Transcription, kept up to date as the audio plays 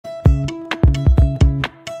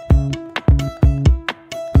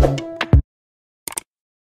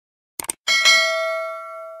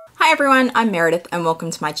Hi everyone, I'm Meredith and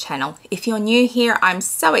welcome to my channel. If you're new here, I'm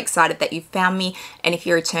so excited that you've found me, and if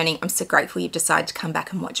you're returning, I'm so grateful you've decided to come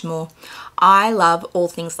back and watch more. I love all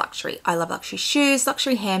things luxury. I love luxury shoes,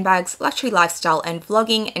 luxury handbags, luxury lifestyle and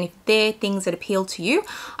vlogging, and if they're things that appeal to you,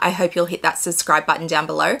 I hope you'll hit that subscribe button down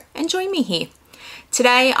below and join me here.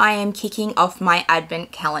 Today I am kicking off my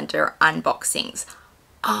advent calendar unboxings.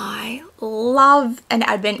 I love an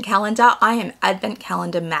advent calendar. I am advent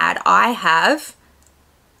calendar mad. I have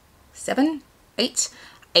 9.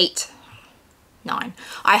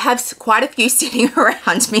 I have quite a few sitting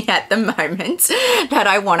around me at the moment that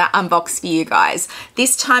I want to unbox for you guys.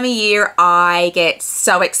 This time of year, I get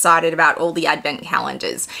so excited about all the advent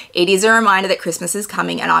calendars. It is a reminder that Christmas is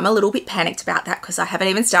coming, and I'm a little bit panicked about that because I haven't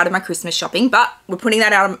even started my Christmas shopping, but we're putting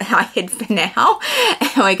that out of my head for now, and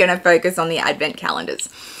we're going to focus on the advent calendars.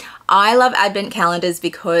 I love advent calendars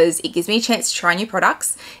because it gives me a chance to try new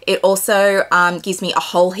products. It also gives me a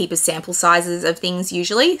whole heap of sample sizes of things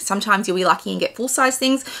usually. Sometimes you'll be lucky and get full size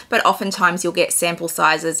things, but oftentimes you'll get sample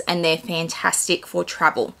sizes, and they're fantastic for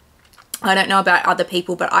travel. I don't know about other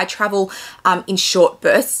people, but I travel in short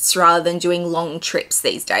bursts rather than doing long trips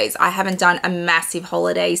these days. I haven't done a massive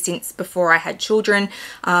holiday since before I had children,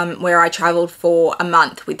 where I traveled for a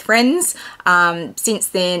month with friends. Since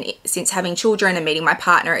then, since having children and meeting my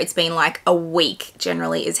partner, it's been like a week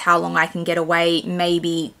generally is how long I can get away,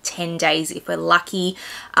 maybe 10 days if we're lucky.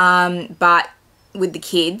 But with the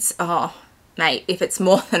kids, oh, mate, if it's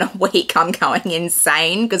more than a week, I'm going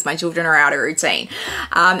insane because my children are out of routine.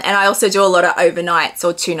 And I also do a lot of overnights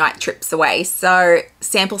or 2-night trips away. So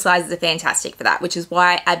sample sizes are fantastic for that, which is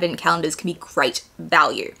why advent calendars can be great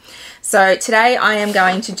value. So today I am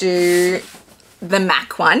going to do the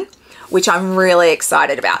MAC one, which I'm really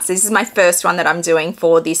excited about. So this is my first one that I'm doing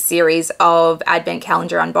for this series of advent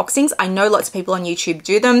calendar unboxings. I know lots of people on YouTube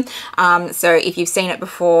do them. So if you've seen it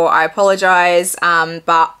before, I apologize,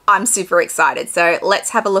 but I'm super excited. So let's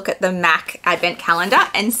have a look at the MAC advent calendar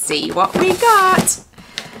and see what we got.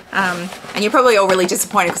 And you're probably all really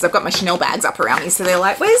disappointed because I've got my Chanel bags up around me. So they're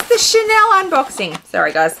like, where's the Chanel unboxing?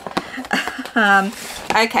 Sorry guys.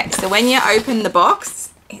 Okay, so when you open the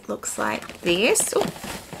box, it looks like this. Ooh.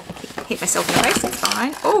 Hit myself in the face, it's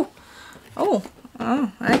fine. Oh,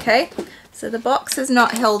 okay. So the box is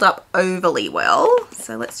not held up overly well.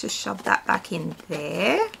 So let's just shove that back in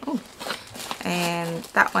there. Ooh. And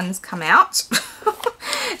that one's come out.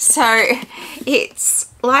 So it's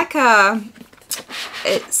like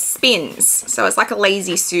it spins. So it's like a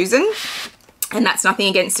Lazy Susan. And that's nothing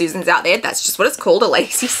against Susans out there. That's just what it's called, a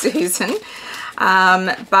Lazy Susan.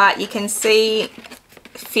 But you can see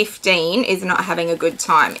 15 is not having a good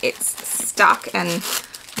time. It's stuck, and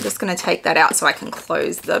I'm just going to take that out so I can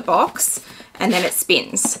close the box, and then it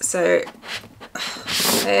spins. So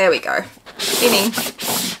there we go, spinning.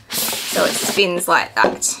 So it spins like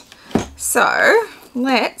that. So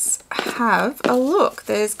let's have a look.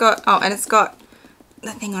 There's got, oh, and it's got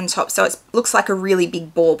the thing on top, so it looks like a really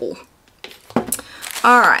big bauble.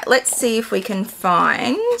 All right, let's see if we can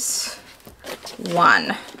find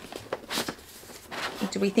one.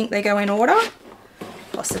 Do we think they go in order?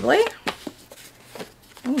 Possibly.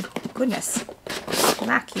 Oh, goodness.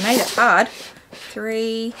 MAC, you made it hard.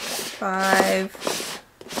 3, 5,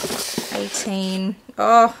 18.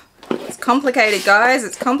 Oh, it's complicated, guys.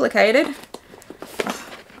 It's complicated.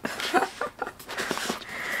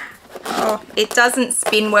 Oh, it doesn't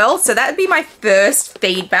spin well. So that would be my first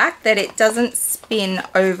feedback, that it doesn't spin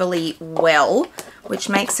overly well, which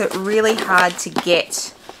makes it really hard to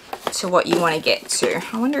get to what you want to get to.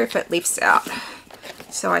 I wonder if it lifts out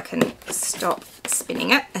so I can stop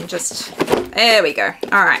spinning it and just, there we go.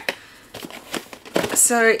 All right.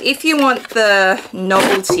 So if you want the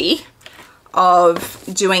novelty of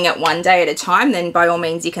doing it one day at a time, then by all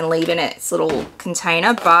means you can leave in its little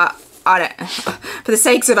container, but I don't, for the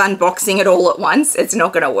sakes of unboxing it all at once, it's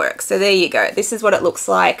not going to work. So there you go. This is what it looks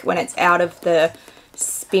like when it's out of the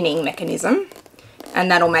spinning mechanism, and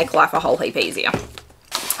that'll make life a whole heap easier.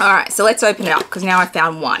 All right, so let's open it up because now I've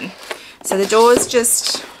found one. So the doors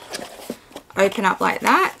just open up like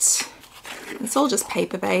that. It's all just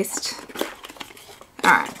paper based. All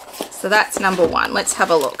right, so that's number one. Let's have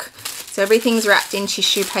a look. So everything's wrapped in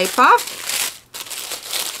tissue paper.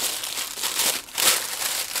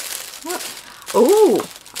 Oh,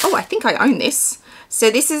 I think I own this. So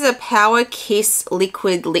this is a Power Kiss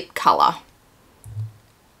liquid lip color.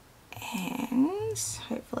 And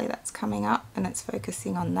hopefully that's coming up and it's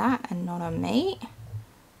focusing on that and not on me.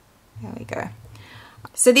 There we go.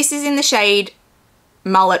 So this is in the shade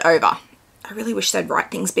Mullet Over. I really wish they'd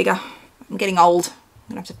write things bigger. I'm getting old.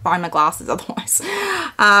 I'm gonna have to find my glasses otherwise.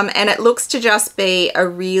 And it looks to just be a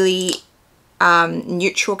really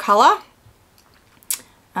neutral color.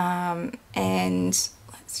 And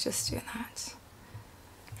let's just do that.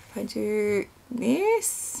 If I do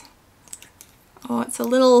this, oh, it's a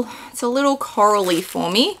little corally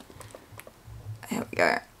for me. There we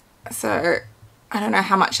go. So I don't know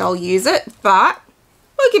how much I'll use it, but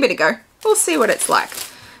we'll give it a go. We'll see what it's like.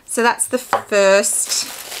 So that's the first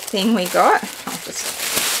thing we got. I'll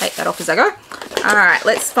just take that off as I go. All right,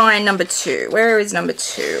 let's find number 2. Where is number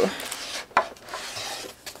 2?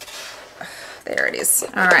 There it is.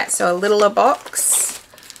 All right, so a littler box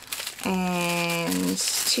and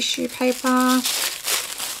tissue paper.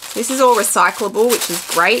 This is all recyclable, which is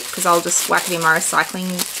great because I'll just whack it in my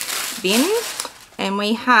recycling bin. And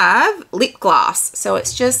we have lip gloss. So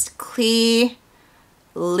it's just clear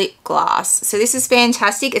lip gloss. So this is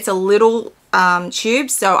fantastic. It's a little tube,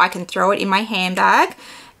 so I can throw it in my handbag.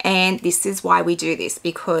 And this is why we do this,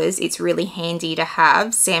 because it's really handy to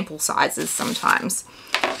have sample sizes sometimes.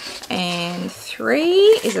 And 3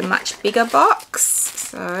 is a much bigger box.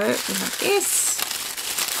 So we have this.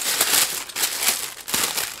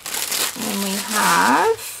 And we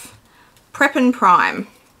have Prep and Prime.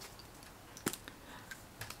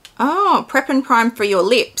 Oh, Prep and Prime for your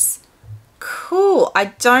lips. Cool. I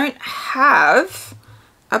don't have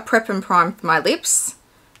a Prep and Prime for my lips,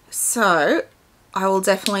 so I will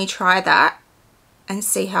definitely try that and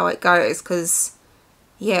see how it goes, because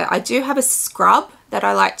yeah, I do have a scrub that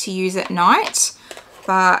I like to use at night,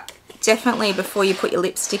 but definitely before you put your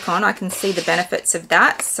lipstick on, I can see the benefits of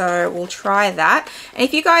that, so we'll try that. And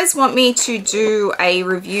if you guys want me to do a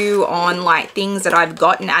review on like things that I've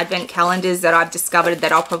got in advent calendars that I've discovered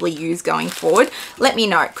that I'll probably use going forward, let me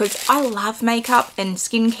know, because I love makeup and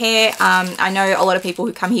skincare. I know a lot of people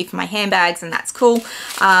who come here for my handbags, and that's cool,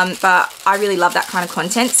 but I really love that kind of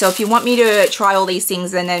content. So if you want me to try all these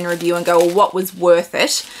things and then review and go, well, what was worth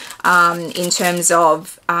it in terms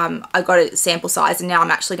of I got a sample size and now I'm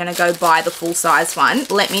actually going to go buy the full size one,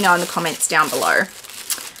 let me know in the comments down below.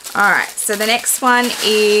 Alright, so the next one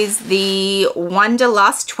is the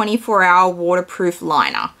Wonderlust 24-hour waterproof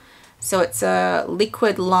liner. So it's a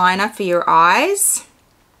liquid liner for your eyes.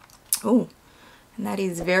 Oh, and that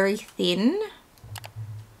is very thin.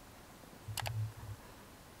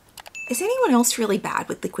 Is anyone else really bad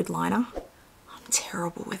with liquid liner?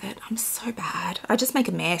 Terrible with it. I'm so bad. I just make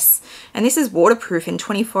a mess. And this is waterproof in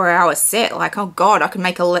 24-hour set. Like, oh god, I could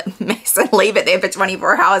make a mess and leave it there for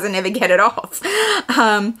 24 hours and never get it off.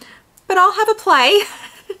 But I'll have a play.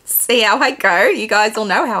 See how I go. You guys will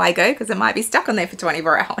know how I go because it might be stuck on there for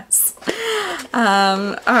 24 hours.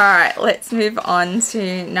 All right, let's move on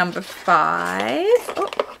to number 5.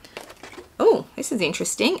 Oh, this is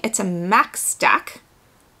interesting. It's a MAC stack.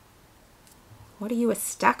 What are you a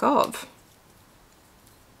stack of?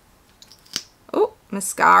 Oh,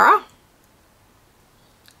 mascara.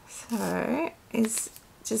 So,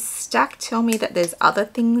 does stack tell me that there's other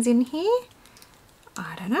things in here?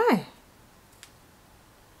 I don't know.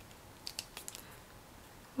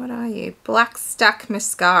 What are you? Black stack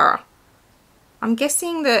mascara. I'm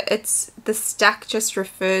guessing that the stack just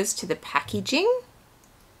refers to the packaging.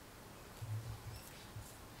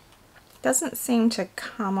 Doesn't seem to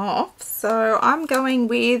come off, so I'm going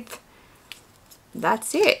with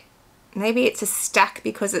that's it. Maybe it's a stack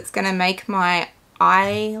because it's going to make my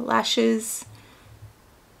eyelashes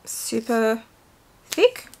super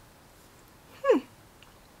thick.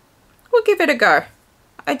 We'll give it a go.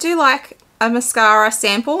 I do like a mascara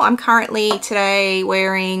sample. I'm currently today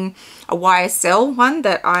wearing a YSL one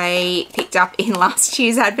that I picked up in last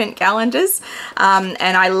year's advent calendars, and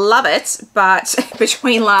I love it, but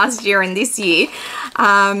between last year and this year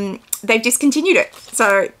they've discontinued it,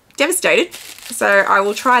 so devastated. So I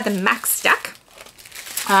will try the MAC stack.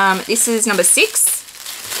 This is number 6.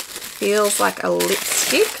 Feels like a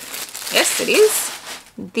lipstick. Yes, it is.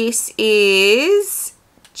 This is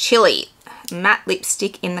Chili. Matte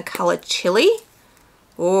lipstick in the color Chili.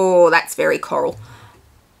 Oh, that's very coral.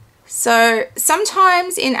 So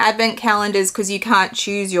sometimes in advent calendars, because you can't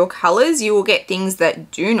choose your colors, you will get things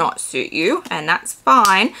that do not suit you, and that's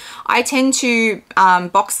fine. I tend to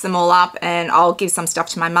box them all up, and I'll give some stuff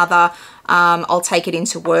to my mother. I'll take it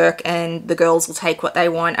into work, and the girls will take what they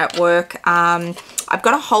want at work. I've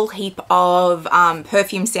got a whole heap of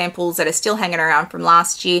perfume samples that are still hanging around from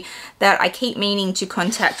last year that I keep meaning to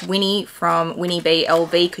contact Winnie from Winnie B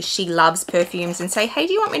LV, because she loves perfumes, and say, hey,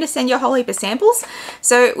 do you want me to send you a whole heap of samples?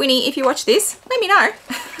 So Winnie, if you watch this, let me know.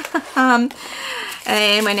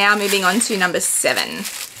 And we're now moving on to number 7.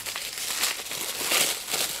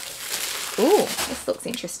 Ooh, this looks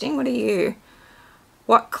interesting. What are you?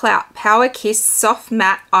 What Clout Power Kiss Soft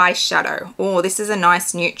Matte Eyeshadow. Oh, this is a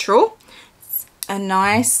nice neutral. It's a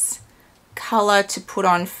nice color to put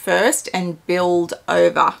on first and build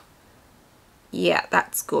over. Yeah,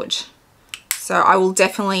 that's good. So I will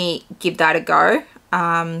definitely give that a go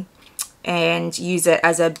and use it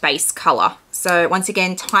as a base color. So once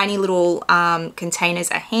again, tiny little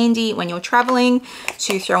containers are handy when you're traveling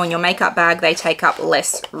to throw in your makeup bag. They take up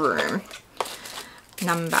less room.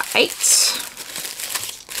 Number 8.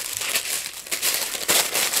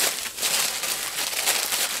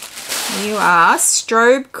 You are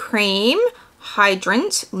Strobe Cream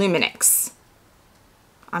Hydrant Luminex.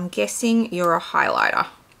 I'm guessing you're a highlighter.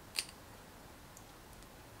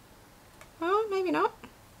 Oh, maybe not.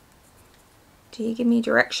 Do you give me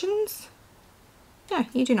directions? No,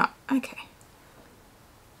 you do not. Okay.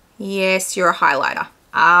 Yes, you're a highlighter.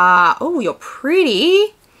 Ah, oh, you're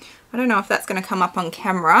pretty. I don't know if that's going to come up on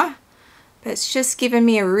camera, but it's just given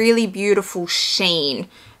me a really beautiful sheen.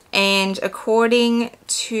 And according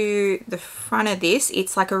to the front of this,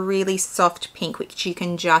 it's like a really soft pink, which you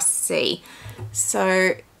can just see.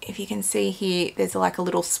 So if you can see here, there's like a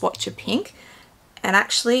little swatch of pink. And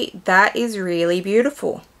actually, that is really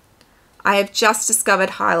beautiful. I have just discovered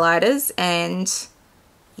highlighters, and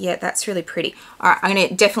yeah, that's really pretty. All right, I'm going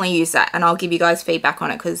to definitely use that, and I'll give you guys feedback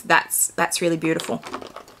on it because that's really beautiful.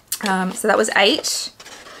 So that was 8.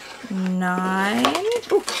 9.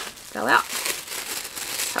 Ooh, fell out.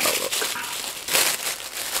 Have a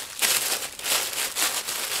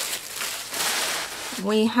look.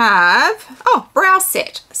 We have, oh, brow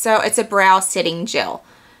set. So it's a brow setting gel.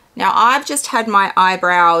 Now I've just had my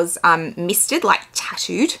eyebrows misted, like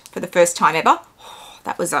tattooed for the first time ever. Oh,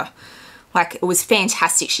 that was it was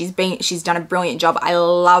fantastic. She's done a brilliant job. I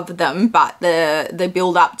love them, but the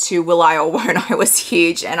build up to will I or won't I was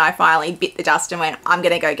huge, and I finally bit the dust and went, I'm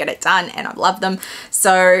gonna go get it done, and I love them.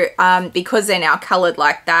 So because they're now colored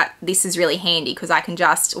like that, this is really handy because I can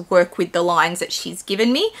just work with the lines that she's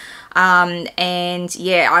given me. And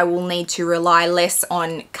yeah, I will need to rely less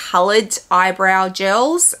on colored eyebrow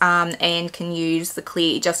gels and can use the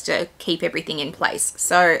clear just to keep everything in place.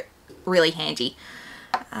 So really handy.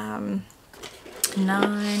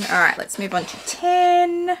 9. All right, let's move on to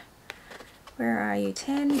 10. Where are you?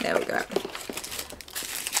 10. There we go.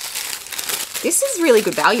 This is really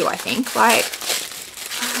good value, I think. Like,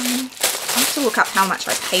 I have to look up how much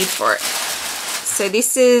I paid for it. So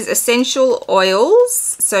this is essential oils,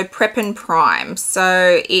 so prep and prime.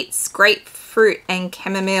 So it's grapefruit and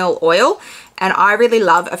chamomile oil, and I really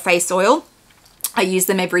love a face oil. I use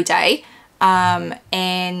them every day, and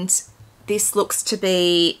this looks to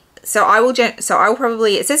be, so I will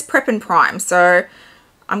probably, it says prep and prime, so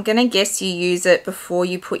I'm gonna guess you use it before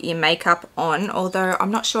you put your makeup on, although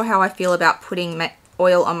I'm not sure how I feel about putting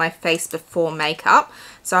oil on my face before makeup.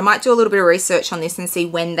 So I might do a little bit of research on this and see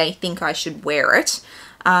when they think I should wear it.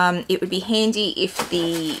 It would be handy if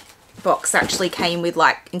the box actually came with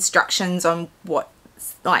like instructions on what,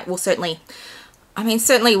 like, well, certainly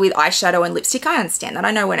with eyeshadow and lipstick, I understand that.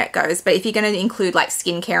 I know when it goes, but if you're going to include like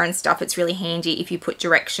skincare and stuff, it's really handy if you put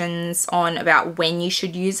directions on about when you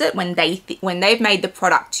should use it, when they've made the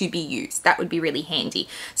product to be used. That would be really handy.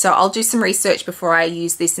 So I'll do some research before I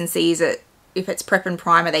use this and see if it's prep and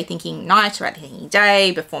prime, are they thinking night or are they thinking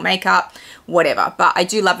day, before makeup, whatever. But I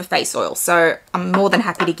do love a face oil, so I'm more than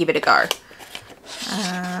happy to give it a go.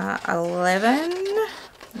 11.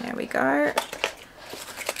 There we go.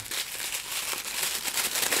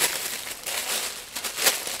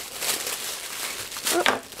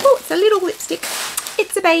 Oh, it's a little lipstick.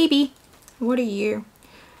 It's a baby. What are you?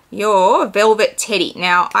 You're Velvet Teddy.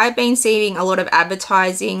 Now, I've been seeing a lot of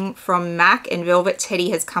advertising from MAC, and Velvet Teddy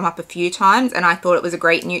has come up a few times, and I thought it was a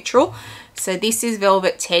great neutral. So this is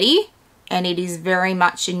Velvet Teddy, and it is very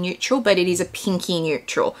much a neutral, but it is a pinky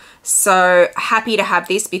neutral. So happy to have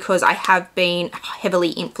this because I have been heavily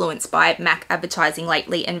influenced by MAC advertising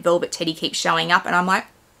lately, and Velvet Teddy keeps showing up, and I'm like,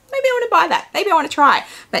 maybe I want to buy that. Maybe I want to try.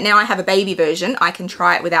 But now I have a baby version. I can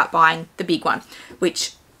try it without buying the big one,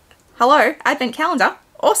 which, hello, advent calendar.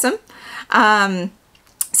 Awesome.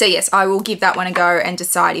 So yes, I will give that one a go and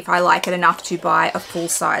decide if I like it enough to buy a full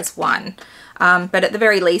size one. But at the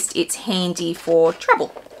very least, it's handy for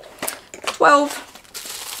travel.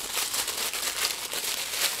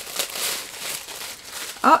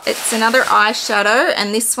 12. Oh, it's another eyeshadow,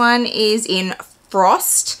 and this one is in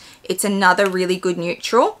Frost. It's another really good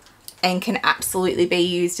neutral and can absolutely be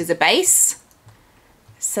used as a base.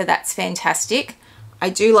 So that's fantastic. I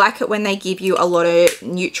do like it when they give you a lot of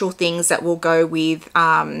neutral things that will go with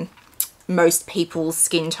most people's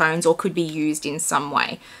skin tones or could be used in some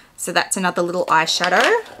way. So that's another little eyeshadow.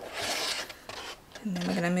 And then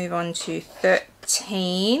we're going to move on to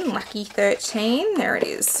 13, Lucky 13. There it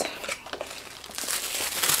is.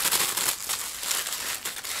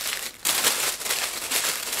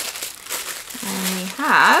 And we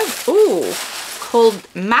have, ooh, called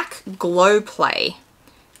MAC Glow Play.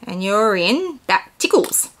 And you're in That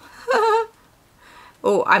Tickles.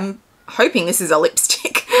 Oh, I'm hoping this is a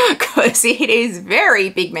lipstick because it is very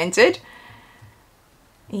pigmented.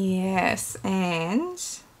 Yes, and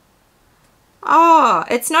oh,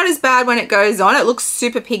 it's not as bad when it goes on. It looks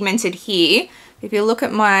super pigmented here. If you look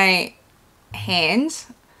at my hand,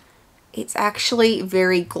 it's actually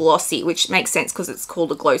very glossy, which makes sense because it's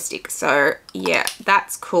called a glow stick. So yeah,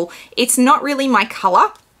 that's cool. It's not really my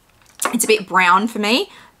color. It's a bit brown for me,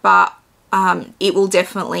 but it will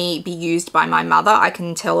definitely be used by my mother. I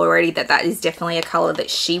can tell already that that is definitely a color that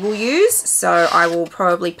she will use. So I will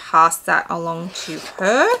probably pass that along to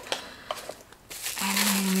her. And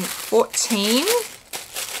then 14.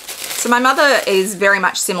 So my mother is very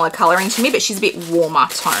much similar coloring to me, but she's a bit warmer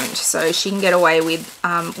toned. So she can get away with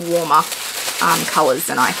warmer colors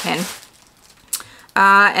than I can.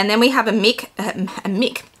 And then we have a MAC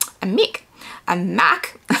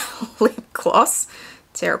lip gloss.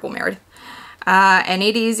 Terrible, Meredith. And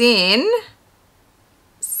it is in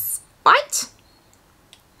Spite.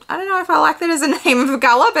 I don't know if I like that as a name of a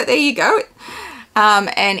color, but there you go.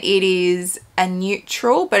 And it is a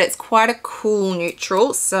neutral, but it's quite a cool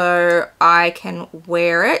neutral, so I can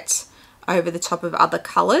wear it over the top of other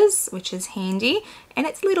colors, which is handy. And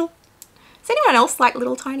it's little. Does anyone else like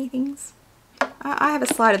little tiny things? I have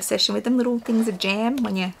a slight obsession with them, little things of jam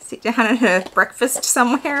when you sit down at a breakfast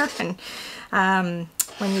somewhere, and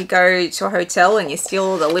when you go to a hotel and you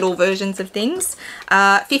steal the little versions of things.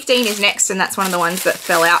 15 is next, and that's one of the ones that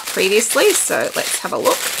fell out previously, so let's have a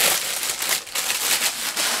look.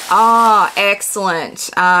 Ah,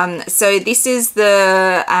 excellent. So this is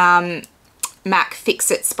the MAC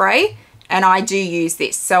Fix It spray, and I do use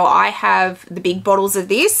this. So I have the big bottles of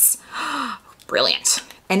this. Brilliant.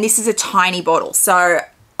 And this is a tiny bottle, so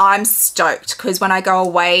I'm stoked because when I go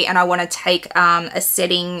away and I want to take a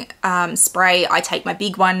setting spray, I take my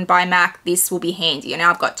big one by MAC. This will be handy. And now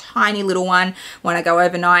I've got a tiny little one when I go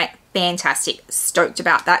overnight. Fantastic. Stoked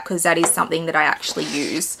about that because that is something that I actually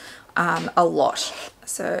use a lot.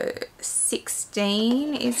 So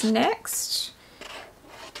 16 is next.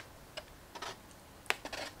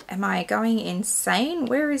 Am I going insane?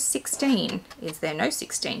 Where is 16? Is there no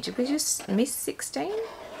 16? Did we just miss 16?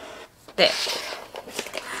 There.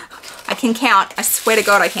 I can count. I swear to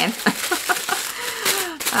God I can.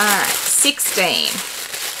 Alright, 16.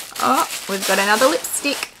 Oh, we've got another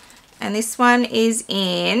lipstick. And this one is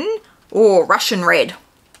in, oh, Russian Red.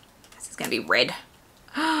 This is going to be red.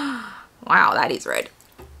 Wow, that is red.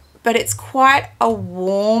 But it's quite a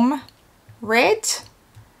warm red.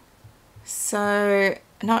 So,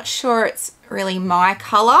 not sure it's really my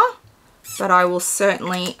color, but I will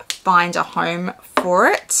certainly find a home for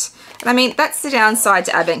it. And I mean, that's the downside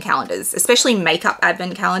to advent calendars, especially makeup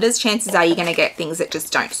advent calendars. Chances are you're going to get things that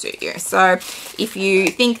just don't suit you. So if you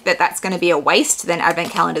think that that's going to be a waste, then advent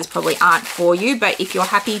calendars probably aren't for you. But if you're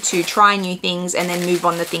happy to try new things and then move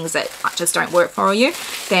on the things that just don't work for you,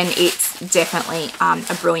 then it's definitely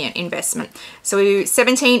a brilliant investment. So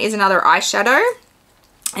 17 is another eyeshadow,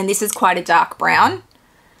 and this is quite a dark brown.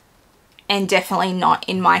 And definitely not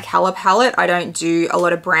in my color palette. I don't do a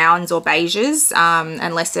lot of browns or beiges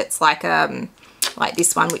unless it's like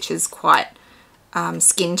this one, which is quite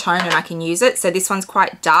skin tone and I can use it. So this one's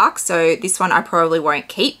quite dark, so this one I probably won't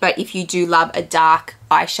keep. But if you do love a dark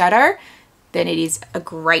eyeshadow, then it is a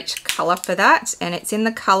great color for that. And it's in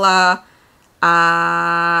the color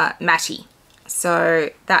Matty.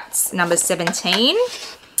 So that's number 17.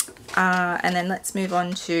 And then let's move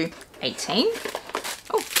on to 18.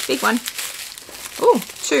 Oh, big one. Oh,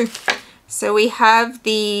 2. So we have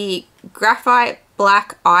the Graphite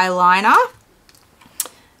Black Eyeliner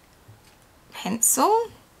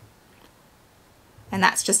pencil. And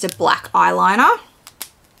that's just a black eyeliner,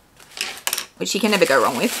 which you can never go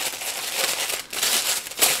wrong with.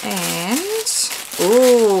 And,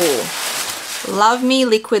 ooh, Love Me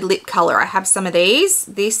Liquid Lip Color. I have some of these.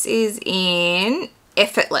 This is in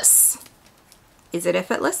Effortless. Is it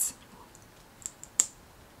Effortless?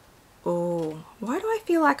 Oh, why do I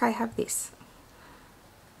feel like I have this?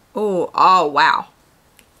 Oh, wow.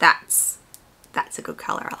 That's a good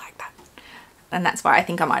color. I like that. And that's why I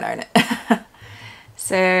think I might own it.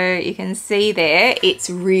 So you can see there, it's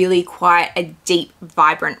really quite a deep,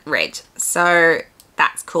 vibrant red. So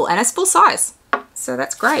that's cool. And it's full size. So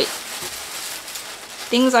that's great.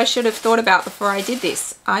 Things I should have thought about before I did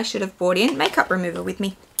this. I should have brought in makeup remover with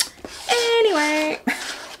me. Anyway,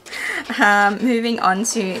 moving on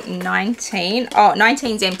to 19. Oh,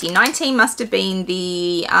 19's empty. 19 must have been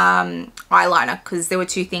the eyeliner, because there were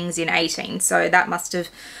 2 things in 18. So that must have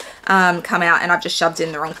come out and I've just shoved it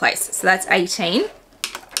in the wrong place. So that's 18.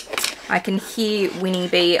 I can hear Winnie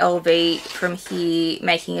BLV from here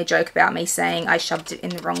making a joke about me saying I shoved it in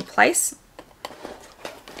the wrong place.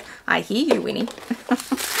 I hear you, Winnie.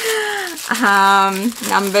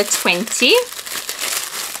 Number 20.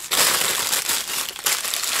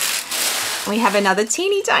 We have another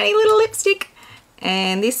teeny tiny little lipstick.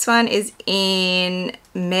 And this one is in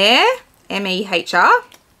Mehr, M-E-H-R.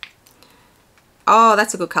 Oh,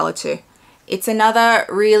 that's a good colour too. It's another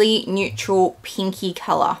really neutral pinky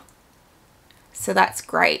colour. So that's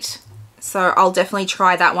great. So I'll definitely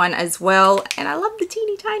try that one as well. And I love the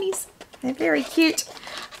teeny tinies. They're very cute.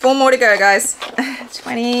 4 more to go, guys.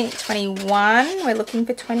 20, 21. We're looking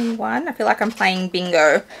for 21. I feel like I'm playing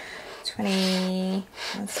bingo. 20.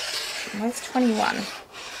 Where's 21?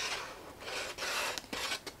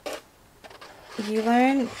 You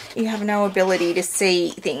have no ability to see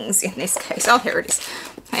things in this case. Oh, here it is.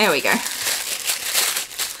 There we go.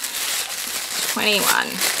 21.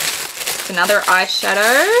 Another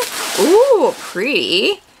eyeshadow. Ooh,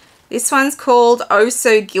 pretty. This one's called Oh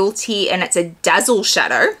So Guilty, and it's a Dazzle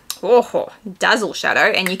shadow. Oh, Dazzle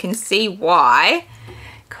shadow, and you can see why,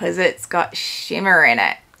 because it's got shimmer in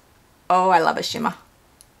it. Oh, I love a shimmer.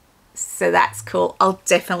 So that's cool. I'll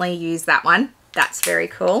definitely use that one. That's very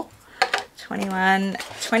cool. 21,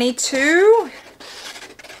 22.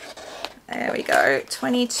 There we go.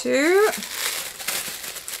 22.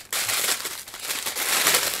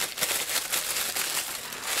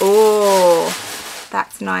 Oh,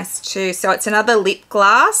 that's nice too. So it's another lip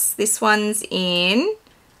gloss. This one's in,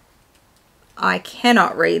 I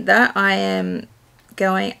cannot read that. I am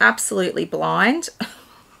going absolutely blind.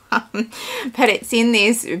 But it's in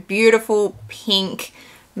this beautiful pink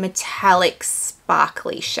metallic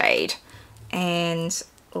sparkly shade. And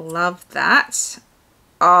love that.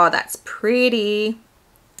 Oh, that's pretty.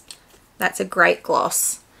 That's a great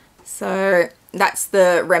gloss. So that's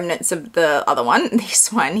the remnants of the other one.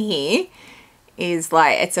 This one here is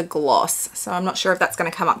like, it's a gloss. So I'm not sure if that's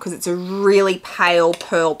going to come up because it's a really pale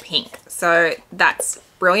pearl pink. So that's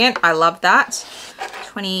brilliant. I love that.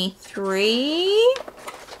 23.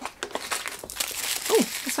 Oh,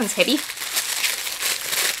 this one's heavy.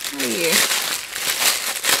 What are you?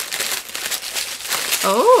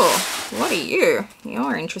 Oh, what are you?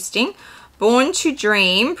 You're interesting. Born to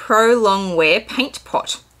Dream Pro Longwear Paint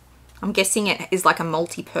Pot. I'm guessing it is like a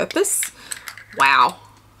multi-purpose. Wow.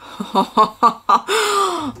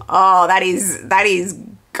 Oh, that is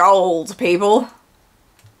gold, people.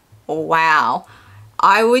 Wow.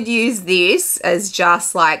 I would use this as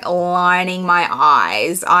just like lining my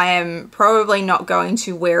eyes. I am probably not going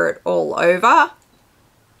to wear it all over.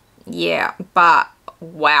 Yeah, but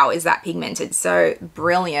wow, is that pigmented. So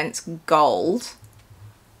brilliant gold.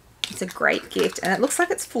 It's a great gift. And it looks like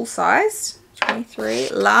it's full size. 23.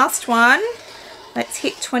 Last one. Let's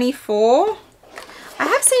hit 24. I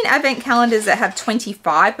have seen advent calendars that have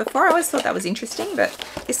 25 before. I always thought that was interesting, but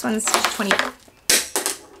this one's 20.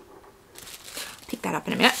 Pick that up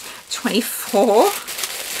in a minute. 24.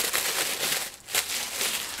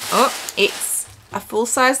 Oh, it's a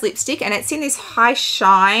full-size lipstick, and it's in this high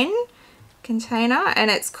shine container,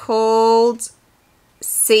 and it's called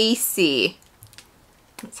CC.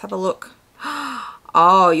 Let's have a look.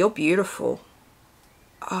 Oh, you're beautiful.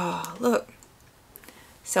 Oh, look.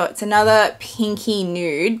 So it's another pinky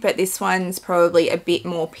nude, but this one's probably a bit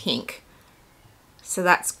more pink. So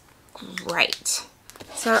that's great.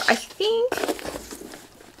 So I think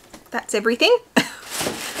that's everything.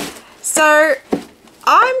 So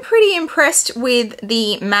I'm pretty impressed with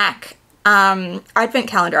the MAC advent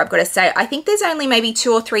calendar, I've got to say. I think there's only maybe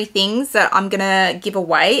 2 or 3 things that I'm gonna give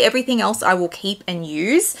away. Everything else I will keep and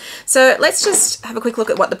use. So let's just have a quick look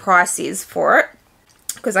at what the price is for it,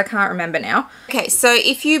 because I can't remember now. Okay, so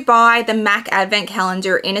if you buy the MAC advent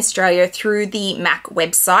calendar in Australia through the MAC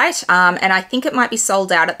website, and I think it might be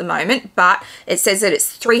sold out at the moment, but it says that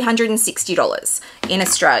it's $360 in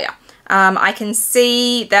Australia. I can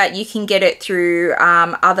see that you can get it through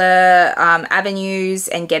other avenues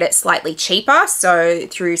and get it slightly cheaper, so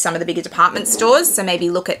through some of the bigger department stores, so maybe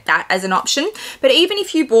look at that as an option. But even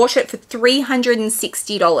if you bought it for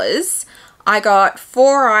 $360, I got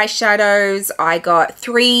 4 eyeshadows, I got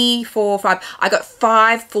 3, 4, 5, I got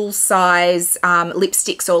 5 full-size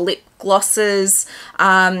lipsticks or lip glosses,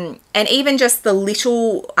 and even just the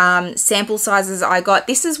little sample sizes I got.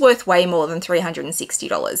 This is worth way more than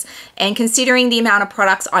 $360. And considering the amount of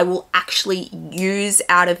products I will actually use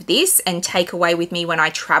out of this and take away with me when I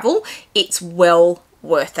travel, it's well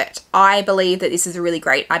worth it. I believe that this is a really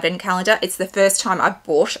great advent calendar. It's the first time I've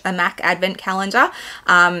bought a MAC advent calendar,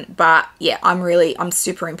 but yeah, I'm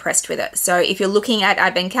super impressed with it. So if you're looking at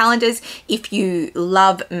advent calendars, if you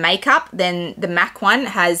love makeup, then the MAC one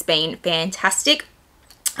has been fantastic.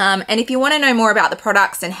 And if you want to know more about the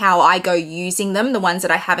products and how I go using them, the ones that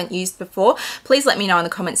I haven't used before, please let me know in the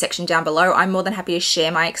comment section down below. I'm more than happy to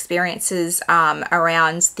share my experiences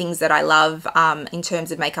around things that I love in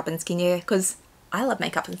terms of makeup and skincare, because I love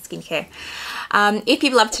makeup and skincare. If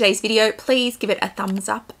you've loved today's video, please give it a thumbs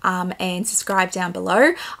up and subscribe down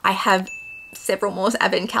below. I have several more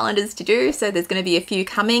advent calendars to do, so there's going to be a few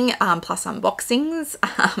coming, plus unboxings,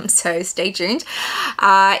 so stay tuned.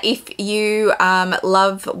 If you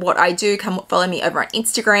love what I do, come follow me over on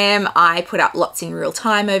Instagram. I put up lots in real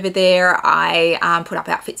time over there. I put up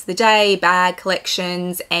outfits of the day, bag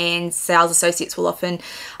collections, and sales associates will often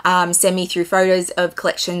send me through photos of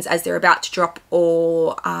collections as they're about to drop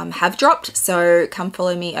or have dropped. So come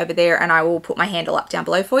follow me over there and I will put my handle up down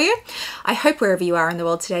below for you. I hope wherever you are in the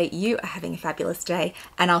world today, you are having a fabulous day,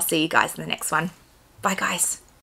 and I'll see you guys in the next one. Bye guys.